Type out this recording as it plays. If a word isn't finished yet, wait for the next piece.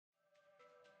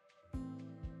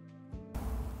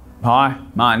Hi,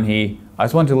 Martin here. I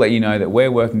just want to let you know that we're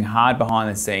working hard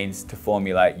behind the scenes to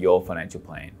formulate your financial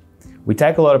plan. We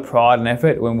take a lot of pride and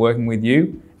effort when working with you,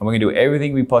 and we're going to do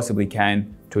everything we possibly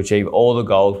can to achieve all the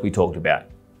goals we talked about,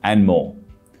 and more.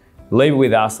 Leave it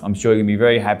with us, I'm sure you're going to be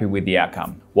very happy with the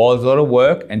outcome. While there's a lot of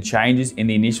work and changes in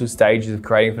the initial stages of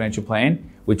creating a financial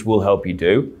plan, which will help you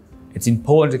do, it's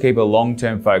important to keep a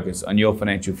long-term focus on your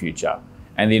financial future.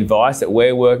 And the advice that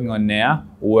we're working on now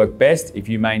will work best if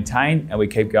you maintain and we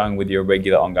keep going with your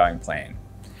regular ongoing plan.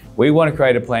 We want to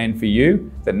create a plan for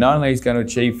you that not only is going to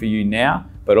achieve for you now,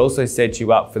 but also sets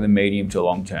you up for the medium to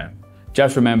long term.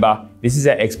 Just remember, this is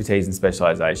our expertise and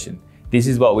specialisation. This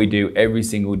is what we do every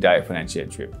single day at Financial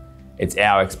Trip. It's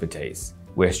our expertise.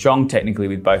 We're strong technically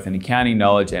with both an accounting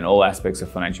knowledge and all aspects of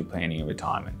financial planning and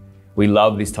retirement. We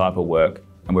love this type of work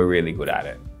and we're really good at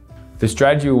it. The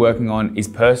strategy we're working on is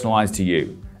personalised to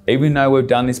you. Even though we've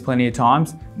done this plenty of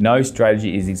times, no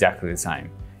strategy is exactly the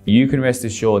same. You can rest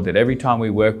assured that every time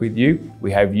we work with you,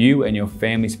 we have you and your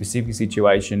family's specific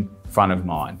situation front of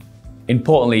mind.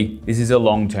 Importantly, this is a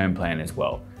long-term plan as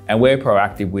well, and we're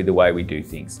proactive with the way we do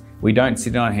things. We don't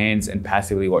sit on our hands and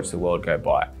passively watch the world go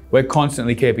by. We're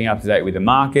constantly keeping up to date with the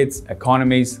markets,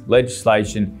 economies,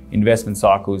 legislation, investment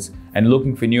cycles, and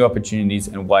looking for new opportunities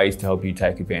and ways to help you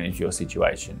take advantage of your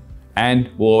situation. And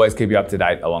we'll always keep you up to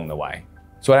date along the way.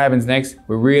 So what happens next?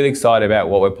 We're really excited about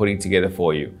what we're putting together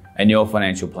for you and your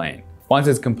financial plan. Once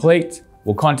it's complete,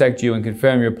 we'll contact you and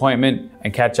confirm your appointment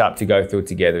and catch up to go through it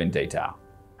together in detail.